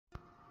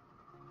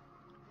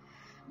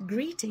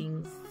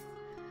Greetings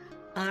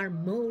are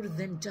more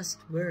than just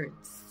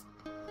words.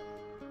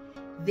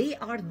 They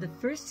are the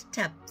first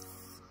steps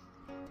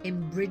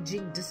in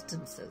bridging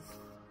distances,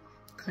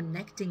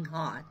 connecting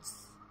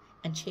hearts,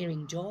 and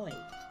sharing joy.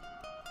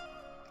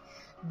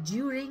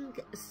 During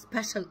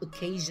special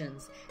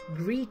occasions,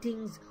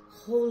 greetings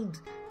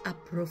hold a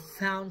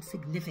profound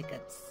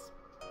significance.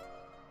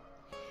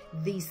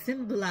 They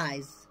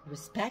symbolize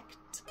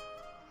respect,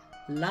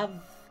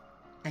 love,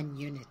 and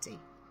unity.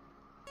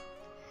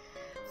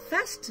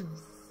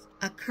 Festivals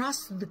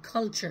across the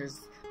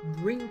cultures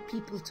bring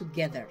people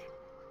together,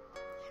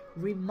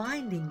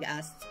 reminding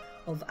us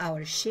of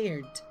our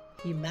shared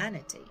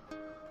humanity.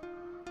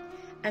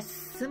 A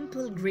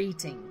simple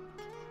greeting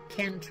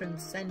can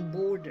transcend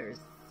borders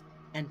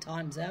and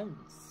time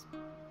zones.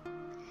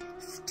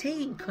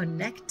 Staying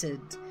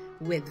connected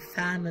with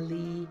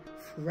family,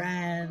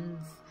 friends,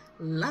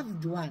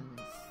 loved ones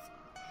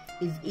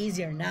is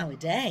easier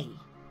nowadays,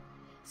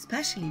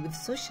 especially with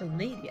social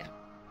media.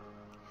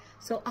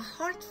 So a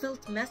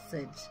heartfelt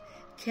message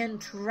can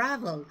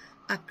travel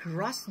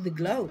across the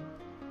globe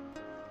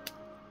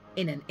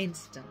in an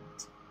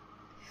instant.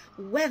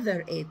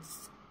 Whether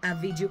it's a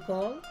video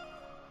call,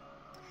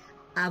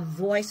 a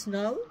voice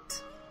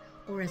note,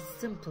 or a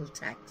simple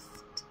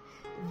text,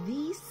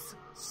 these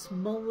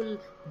small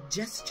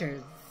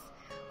gestures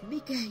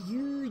make a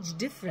huge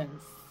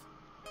difference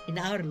in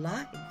our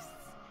lives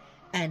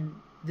and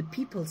the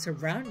people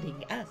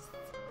surrounding us.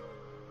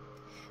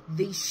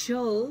 They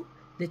show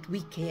that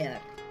we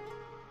care,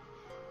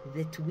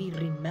 that we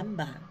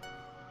remember,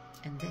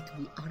 and that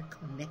we are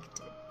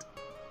connected.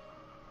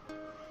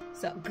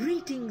 So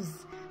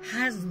greetings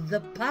has the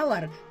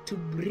power to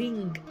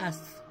bring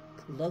us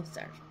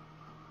closer.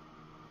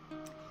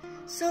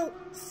 So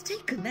stay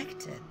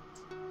connected,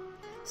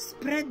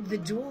 spread the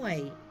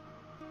joy,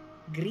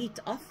 greet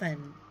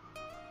often.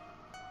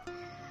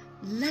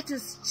 Let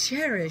us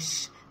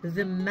cherish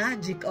the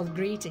magic of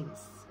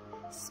greetings,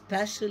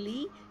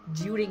 especially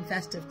during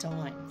festive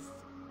times.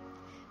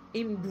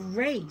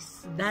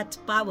 Embrace that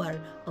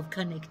power of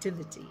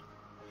connectivity.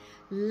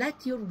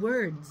 Let your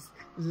words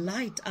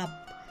light up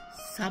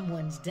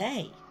someone's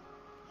day.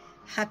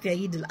 Happy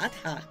Eid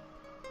al-Adha.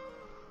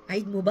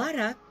 Eid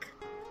Mubarak.